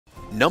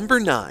Number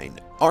 9.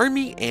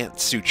 Army Ant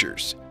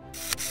Sutures.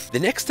 The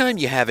next time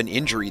you have an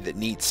injury that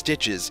needs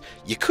stitches,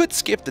 you could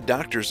skip the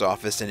doctor's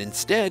office and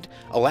instead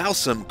allow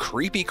some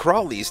creepy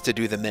crawlies to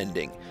do the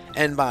mending.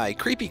 And by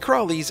creepy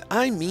crawlies,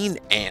 I mean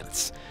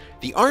ants.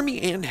 The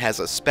army ant has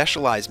a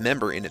specialized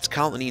member in its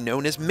colony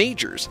known as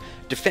majors,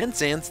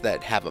 defense ants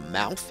that have a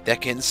mouth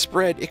that can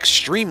spread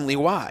extremely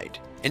wide.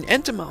 An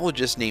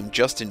entomologist named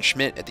Justin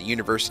Schmidt at the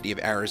University of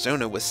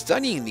Arizona was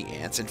studying the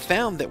ants and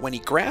found that when he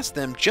grasped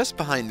them just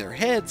behind their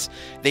heads,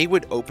 they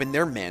would open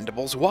their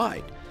mandibles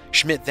wide.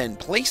 Schmidt then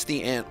placed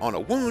the ant on a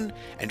wound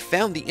and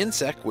found the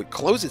insect would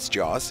close its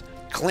jaws,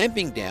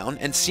 clamping down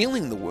and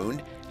sealing the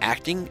wound,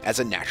 acting as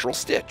a natural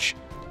stitch.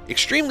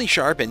 Extremely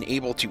sharp and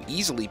able to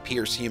easily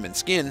pierce human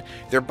skin,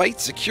 their bite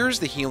secures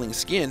the healing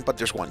skin, but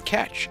there's one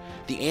catch.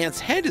 The ant's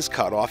head is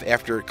cut off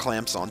after it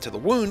clamps onto the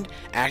wound,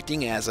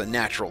 acting as a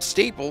natural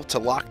staple to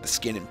lock the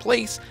skin in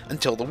place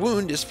until the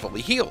wound is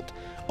fully healed.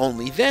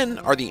 Only then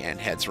are the ant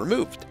heads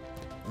removed.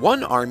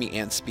 One army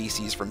ant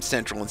species from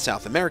Central and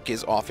South America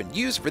is often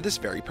used for this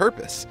very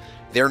purpose.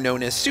 They're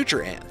known as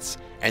suture ants,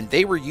 and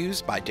they were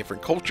used by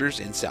different cultures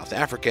in South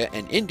Africa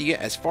and India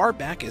as far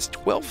back as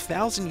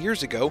 12,000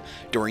 years ago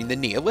during the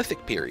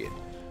Neolithic period.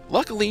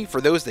 Luckily,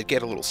 for those that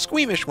get a little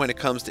squeamish when it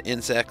comes to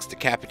insects,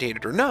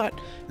 decapitated or not,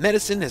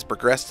 medicine has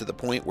progressed to the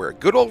point where a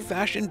good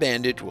old-fashioned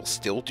bandage will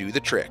still do the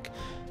trick.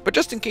 But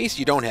just in case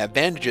you don't have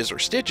bandages or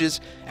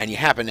stitches, and you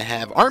happen to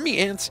have army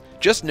ants,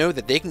 just know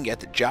that they can get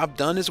the job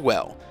done as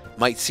well.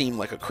 Might seem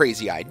like a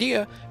crazy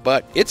idea,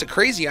 but it's a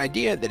crazy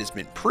idea that has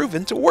been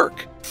proven to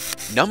work.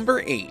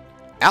 Number 8.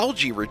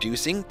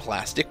 Algae-reducing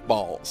plastic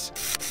balls.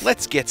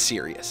 Let's get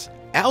serious.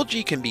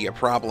 Algae can be a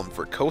problem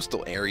for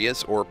coastal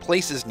areas or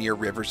places near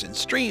rivers and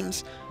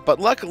streams, but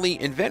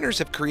luckily inventors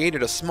have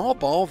created a small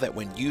ball that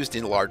when used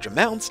in large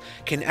amounts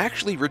can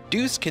actually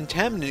reduce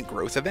contaminant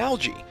growth of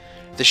algae.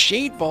 The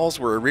shade balls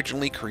were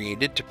originally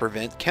created to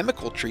prevent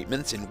chemical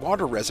treatments in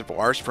water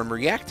reservoirs from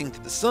reacting to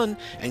the sun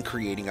and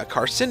creating a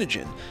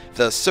carcinogen.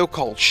 The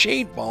so-called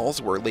shade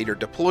balls were later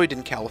deployed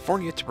in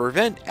California to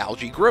prevent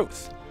algae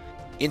growth.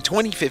 In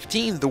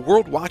 2015, the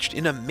world watched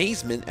in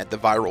amazement at the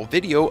viral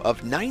video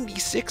of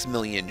 96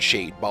 million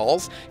shade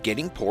balls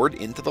getting poured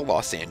into the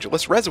Los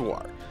Angeles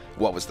reservoir.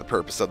 What was the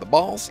purpose of the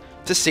balls?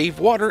 To save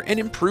water and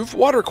improve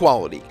water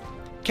quality.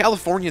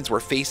 Californians were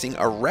facing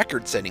a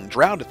record-setting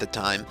drought at the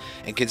time,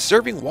 and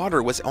conserving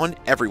water was on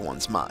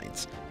everyone's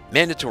minds.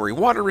 Mandatory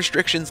water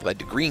restrictions led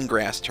to green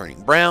grass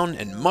turning brown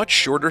and much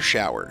shorter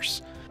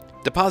showers.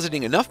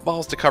 Depositing enough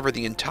balls to cover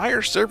the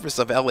entire surface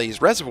of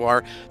LA's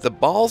reservoir, the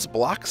balls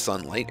block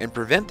sunlight and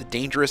prevent the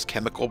dangerous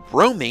chemical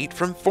bromate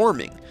from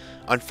forming.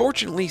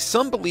 Unfortunately,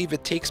 some believe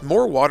it takes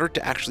more water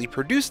to actually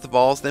produce the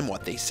balls than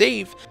what they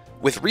save,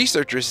 with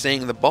researchers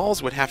saying the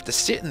balls would have to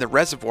sit in the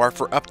reservoir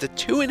for up to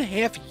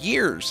 2.5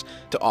 years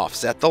to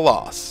offset the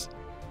loss.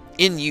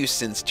 In use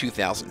since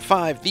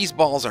 2005, these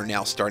balls are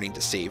now starting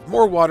to save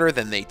more water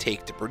than they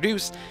take to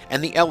produce,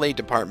 and the LA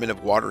Department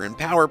of Water and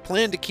Power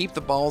plan to keep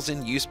the balls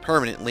in use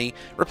permanently,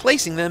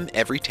 replacing them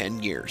every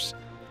 10 years.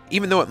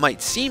 Even though it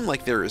might seem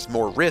like there is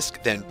more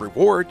risk than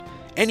reward,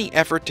 any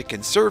effort to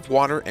conserve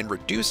water and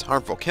reduce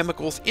harmful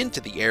chemicals into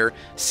the air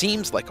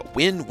seems like a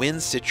win-win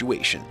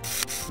situation.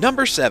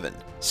 Number 7.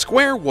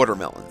 Square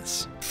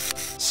watermelons.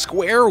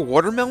 Square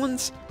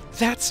watermelons?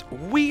 That's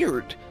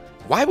weird.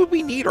 Why would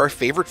we need our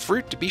favorite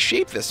fruit to be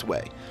shaped this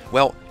way?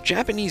 Well,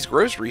 Japanese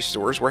grocery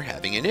stores were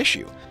having an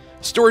issue.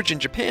 Storage in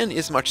Japan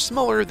is much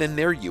smaller than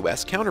their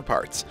US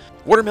counterparts.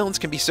 Watermelons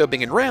can be so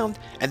big and round,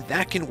 and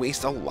that can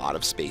waste a lot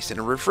of space in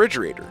a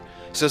refrigerator.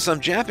 So some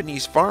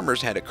Japanese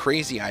farmers had a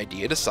crazy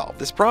idea to solve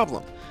this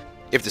problem.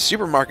 If the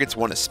supermarkets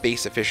want a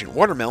space-efficient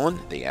watermelon,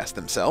 they asked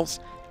themselves,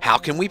 how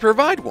can we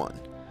provide one?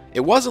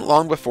 It wasn't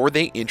long before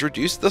they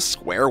introduced the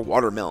square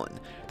watermelon.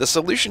 The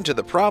solution to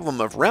the problem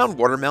of round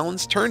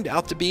watermelons turned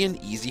out to be an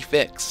easy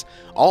fix.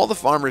 All the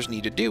farmers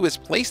need to do is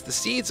place the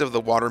seeds of the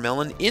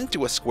watermelon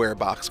into a square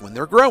box when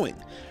they're growing.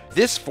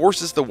 This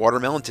forces the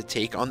watermelon to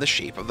take on the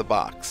shape of the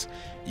box.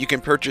 You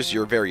can purchase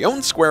your very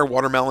own square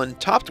watermelon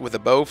topped with a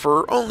bow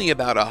for only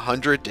about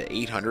 $100 to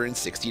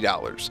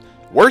 $860.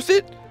 Worth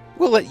it?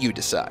 We'll let you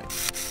decide.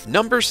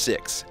 Number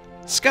 6.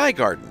 Sky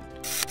Garden.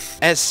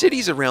 As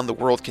cities around the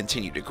world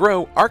continue to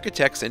grow,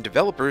 architects and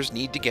developers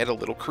need to get a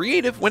little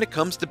creative when it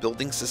comes to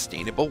building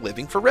sustainable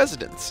living for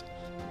residents.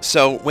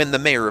 So when the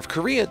mayor of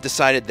Korea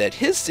decided that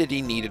his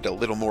city needed a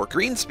little more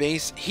green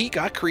space, he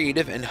got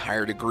creative and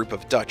hired a group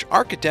of Dutch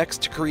architects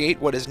to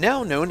create what is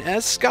now known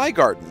as Sky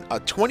Garden, a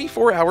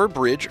 24-hour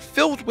bridge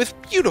filled with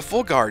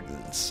beautiful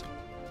gardens.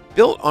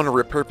 Built on a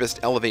repurposed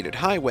elevated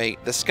highway,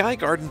 the Sky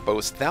Garden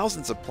boasts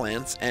thousands of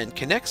plants and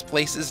connects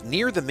places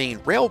near the main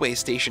railway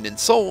station in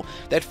Seoul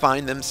that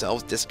find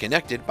themselves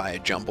disconnected by a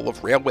jumble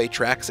of railway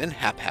tracks and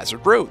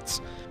haphazard roads.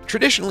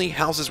 Traditionally,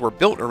 houses were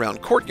built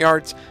around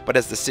courtyards, but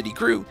as the city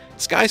grew,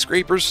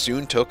 skyscrapers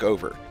soon took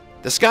over.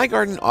 The Sky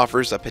Garden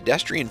offers a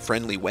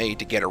pedestrian-friendly way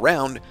to get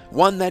around,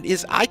 one that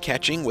is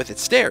eye-catching with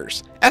its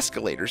stairs,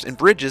 escalators, and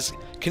bridges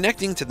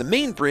connecting to the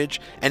main bridge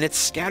and its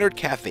scattered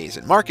cafes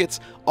and markets,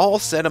 all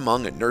set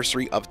among a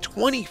nursery of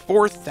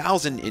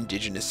 24,000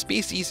 indigenous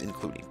species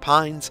including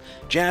pines,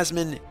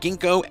 jasmine,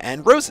 ginkgo,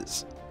 and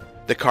roses.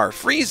 The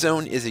Car-Free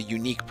Zone is a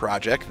unique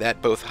project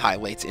that both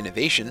highlights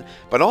innovation,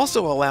 but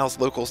also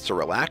allows locals to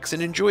relax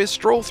and enjoy a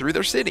stroll through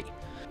their city.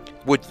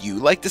 Would you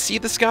like to see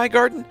the Sky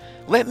Garden?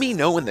 Let me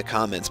know in the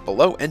comments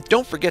below, and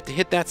don't forget to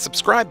hit that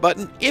subscribe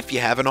button if you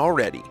haven't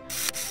already.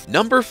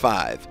 Number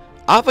 5.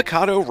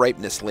 Avocado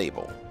Ripeness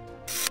Label.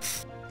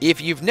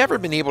 If you've never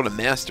been able to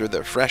master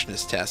the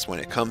freshness test when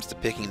it comes to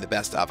picking the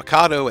best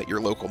avocado at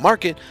your local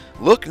market,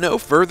 look no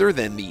further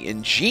than the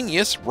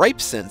ingenious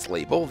RipeSense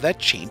label that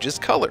changes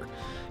color.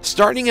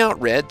 Starting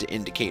out red to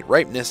indicate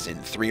ripeness in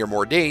 3 or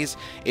more days,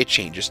 it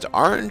changes to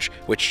orange,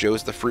 which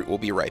shows the fruit will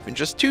be ripe in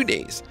just 2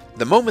 days.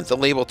 The moment the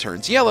label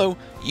turns yellow,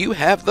 you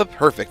have the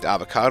perfect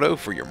avocado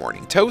for your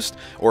morning toast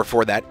or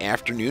for that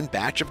afternoon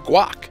batch of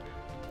guac.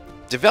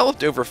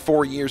 Developed over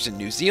 4 years in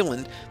New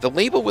Zealand, the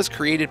label was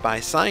created by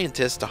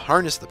scientists to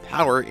harness the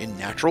power in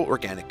natural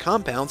organic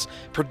compounds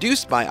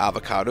produced by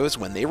avocados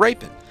when they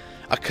ripen.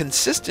 A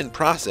consistent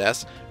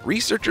process,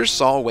 researchers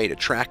saw a way to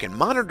track and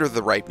monitor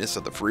the ripeness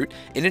of the fruit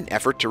in an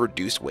effort to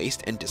reduce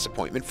waste and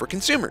disappointment for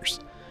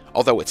consumers.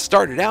 Although it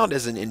started out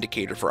as an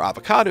indicator for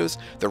avocados,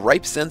 the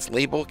RipeSense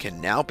label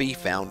can now be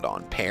found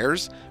on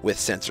pears, with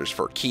sensors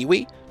for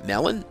kiwi,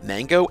 melon,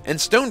 mango, and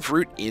stone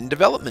fruit in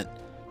development.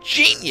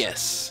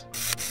 Genius!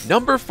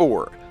 Number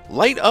 4.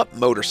 Light Up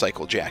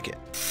Motorcycle Jacket.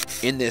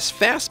 In this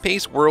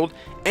fast-paced world,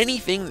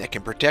 anything that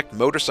can protect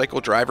motorcycle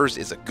drivers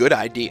is a good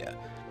idea.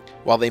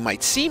 While they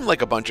might seem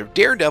like a bunch of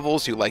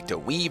daredevils who like to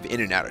weave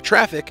in and out of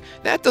traffic,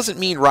 that doesn't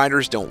mean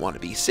riders don't want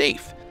to be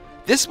safe.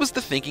 This was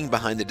the thinking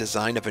behind the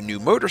design of a new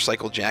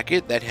motorcycle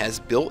jacket that has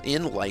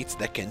built-in lights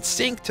that can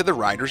sync to the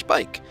rider's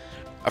bike.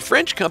 A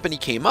French company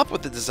came up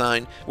with the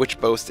design,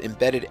 which boasts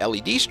embedded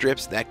LED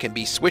strips that can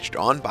be switched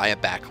on by a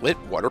backlit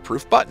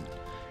waterproof button.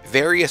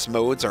 Various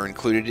modes are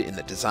included in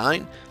the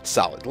design: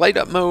 solid light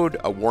up mode,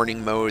 a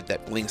warning mode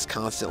that blinks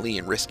constantly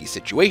in risky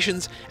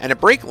situations, and a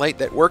brake light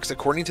that works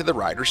according to the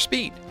rider's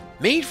speed.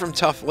 Made from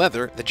tough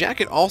leather, the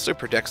jacket also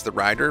protects the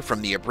rider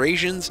from the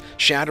abrasions,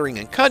 shattering,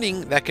 and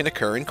cutting that can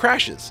occur in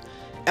crashes.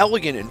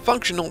 Elegant and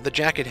functional, the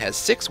jacket has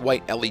 6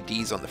 white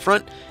LEDs on the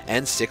front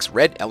and 6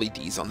 red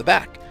LEDs on the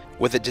back.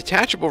 With a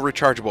detachable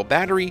rechargeable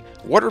battery,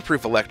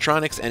 waterproof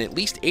electronics, and at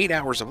least 8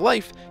 hours of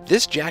life,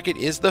 this jacket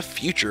is the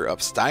future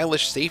of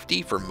stylish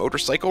safety for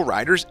motorcycle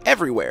riders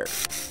everywhere.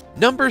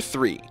 Number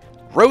 3.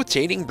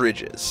 Rotating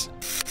Bridges.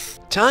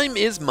 Time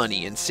is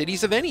money in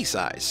cities of any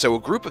size, so a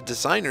group of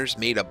designers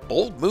made a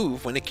bold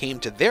move when it came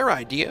to their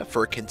idea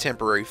for a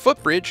contemporary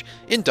footbridge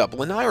in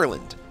Dublin,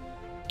 Ireland.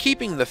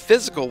 Keeping the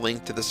physical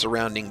link to the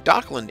surrounding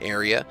Dockland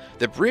area,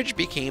 the bridge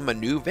became a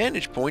new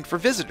vantage point for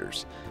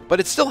visitors, but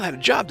it still had a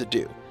job to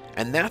do,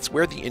 and that's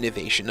where the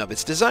innovation of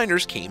its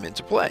designers came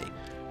into play.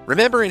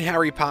 Remember in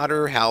Harry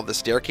Potter how the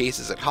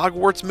staircases at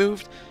Hogwarts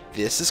moved?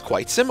 This is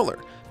quite similar,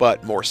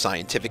 but more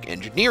scientific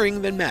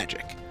engineering than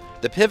magic.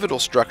 The pivotal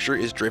structure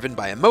is driven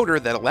by a motor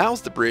that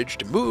allows the bridge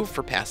to move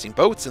for passing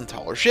boats and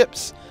taller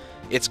ships.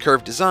 Its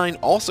curved design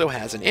also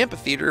has an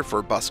amphitheater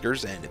for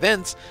buskers and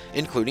events,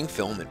 including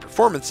film and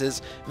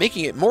performances,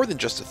 making it more than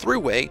just a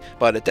throughway,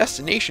 but a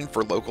destination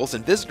for locals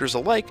and visitors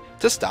alike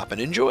to stop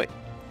and enjoy.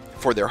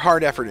 For their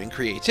hard effort and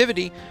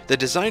creativity, the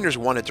designers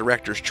won a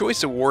Director's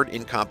Choice Award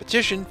in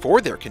competition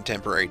for their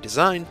contemporary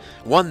design,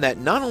 one that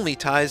not only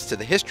ties to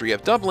the history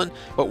of Dublin,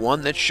 but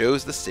one that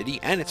shows the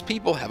city and its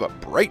people have a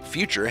bright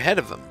future ahead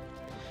of them.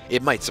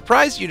 It might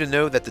surprise you to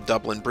know that the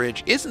Dublin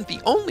Bridge isn't the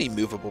only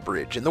movable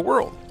bridge in the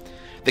world.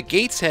 The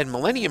Gateshead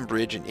Millennium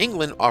Bridge in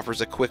England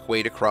offers a quick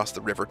way to cross the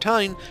River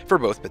Tyne for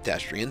both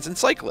pedestrians and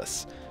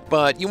cyclists,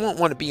 but you won't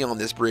want to be on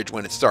this bridge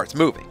when it starts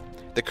moving.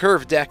 The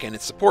curved deck and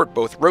its support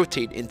both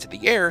rotate into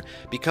the air,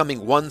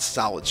 becoming one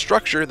solid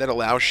structure that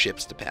allows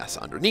ships to pass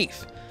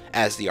underneath.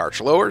 As the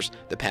arch lowers,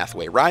 the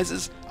pathway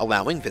rises,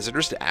 allowing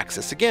visitors to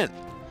access again.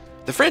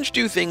 The French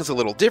do things a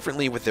little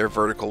differently with their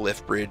vertical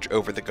lift bridge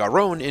over the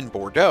Garonne in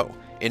Bordeaux.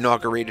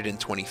 Inaugurated in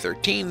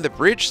 2013, the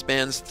bridge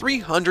spans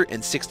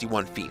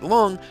 361 feet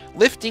long,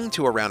 lifting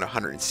to around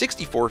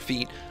 164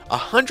 feet,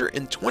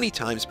 120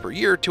 times per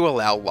year to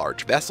allow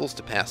large vessels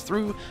to pass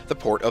through the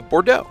port of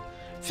Bordeaux.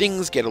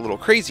 Things get a little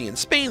crazy in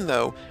Spain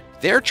though.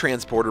 Their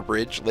transporter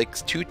bridge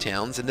links 2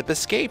 towns in the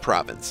Biscay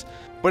province.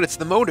 But it's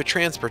the mode of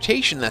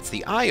transportation that's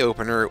the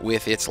eye-opener,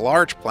 with its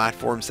large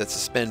platforms that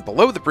suspend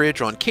below the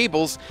bridge on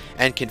cables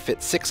and can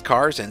fit 6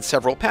 cars and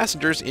several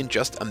passengers in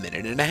just a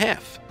minute and a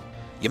half.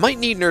 You might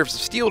need nerves of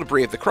steel to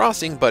brave the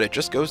crossing, but it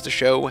just goes to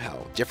show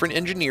how different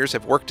engineers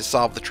have worked to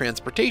solve the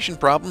transportation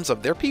problems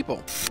of their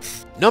people.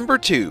 Number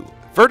 2.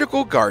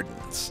 Vertical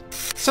Gardens.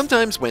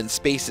 Sometimes when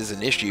space is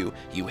an issue,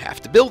 you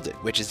have to build it,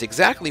 which is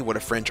exactly what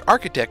a French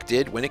architect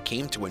did when it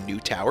came to a new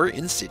tower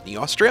in Sydney,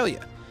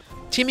 Australia.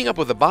 Teaming up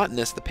with a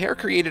botanist, the pair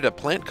created a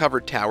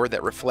plant-covered tower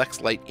that reflects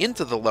light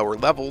into the lower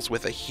levels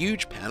with a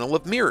huge panel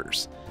of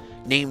mirrors.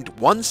 Named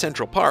One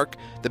Central Park,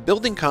 the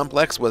building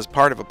complex was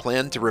part of a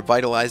plan to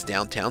revitalize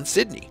downtown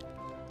Sydney.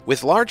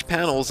 With large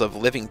panels of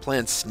living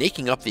plants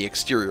snaking up the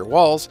exterior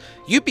walls,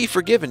 you'd be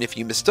forgiven if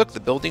you mistook the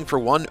building for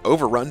one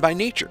overrun by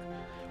nature.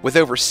 With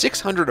over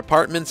 600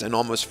 apartments and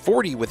almost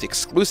 40 with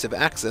exclusive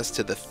access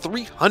to the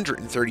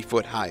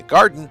 330-foot-high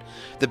garden,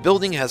 the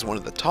building has one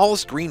of the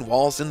tallest green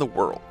walls in the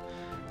world.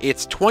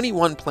 Its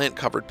 21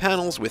 plant-covered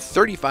panels with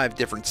 35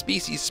 different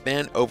species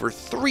span over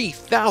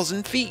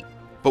 3,000 feet.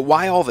 But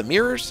why all the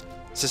mirrors?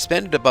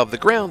 Suspended above the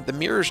ground, the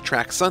mirrors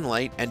track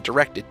sunlight and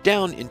direct it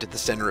down into the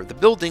center of the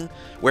building,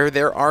 where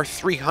there are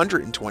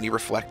 320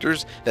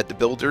 reflectors that the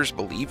builders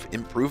believe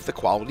improve the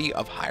quality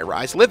of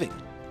high-rise living.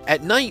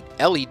 At night,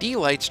 LED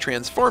lights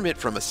transform it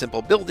from a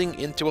simple building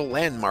into a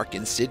landmark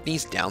in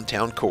Sydney's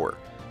downtown core.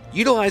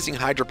 Utilizing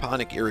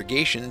hydroponic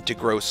irrigation to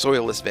grow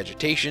soilless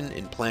vegetation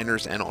in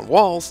planters and on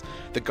walls,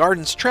 the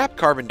gardens trap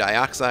carbon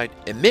dioxide,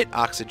 emit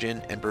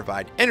oxygen, and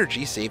provide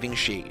energy-saving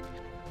shade.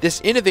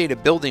 This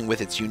innovative building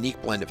with its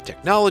unique blend of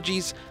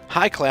technologies,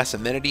 high-class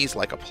amenities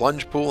like a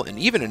plunge pool, and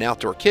even an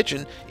outdoor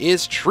kitchen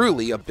is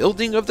truly a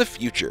building of the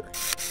future.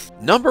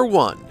 Number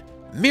 1.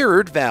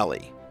 Mirrored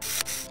Valley.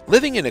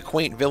 Living in a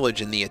quaint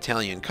village in the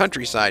Italian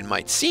countryside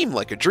might seem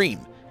like a dream,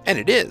 and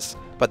it is,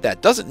 but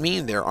that doesn't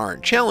mean there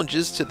aren't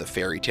challenges to the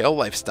fairy tale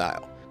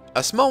lifestyle.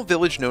 A small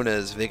village known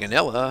as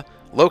Viganella,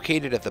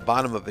 located at the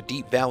bottom of a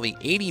deep valley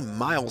 80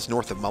 miles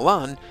north of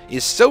Milan,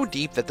 is so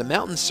deep that the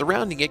mountains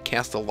surrounding it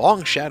cast a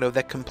long shadow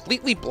that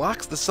completely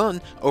blocks the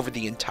sun over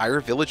the entire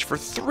village for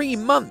 3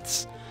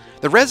 months.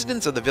 The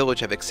residents of the village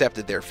have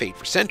accepted their fate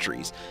for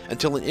centuries,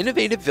 until an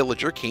innovative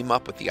villager came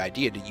up with the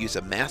idea to use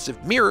a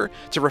massive mirror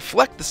to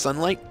reflect the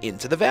sunlight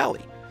into the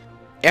valley.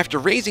 After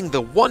raising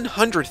the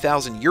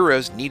 100,000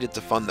 euros needed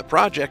to fund the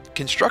project,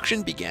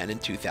 construction began in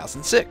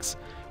 2006.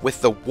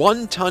 With the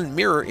 1-ton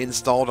mirror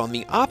installed on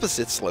the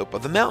opposite slope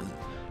of the mountain.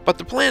 But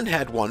the plan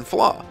had one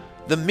flaw.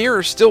 The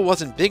mirror still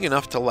wasn't big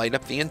enough to light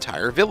up the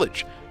entire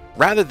village.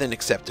 Rather than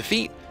accept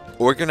defeat,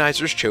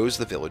 organizers chose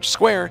the village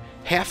square,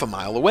 half a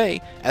mile away,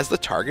 as the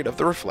target of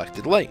the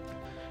reflected light.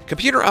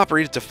 Computer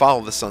operated to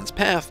follow the sun's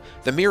path,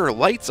 the mirror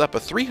lights up a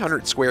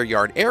 300 square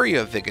yard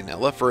area of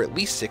Viganella for at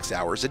least 6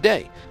 hours a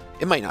day.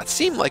 It might not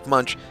seem like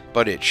much,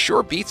 but it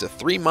sure beats a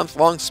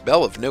 3-month-long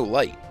spell of no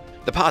light.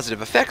 The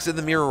positive effects of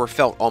the mirror were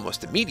felt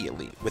almost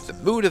immediately, with the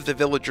mood of the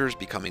villagers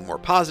becoming more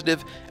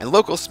positive and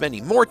locals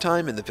spending more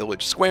time in the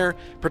village square,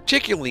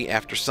 particularly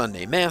after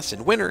Sunday Mass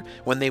in winter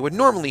when they would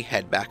normally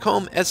head back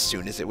home as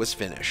soon as it was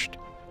finished.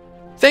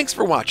 Thanks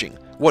for watching.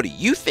 What do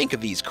you think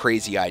of these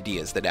crazy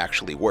ideas that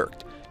actually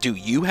worked? Do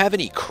you have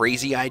any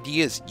crazy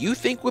ideas you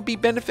think would be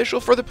beneficial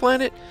for the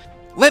planet?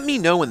 Let me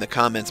know in the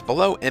comments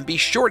below, and be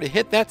sure to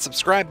hit that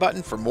subscribe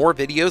button for more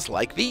videos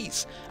like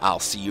these. I'll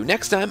see you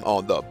next time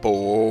on the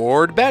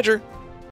Bored Badger.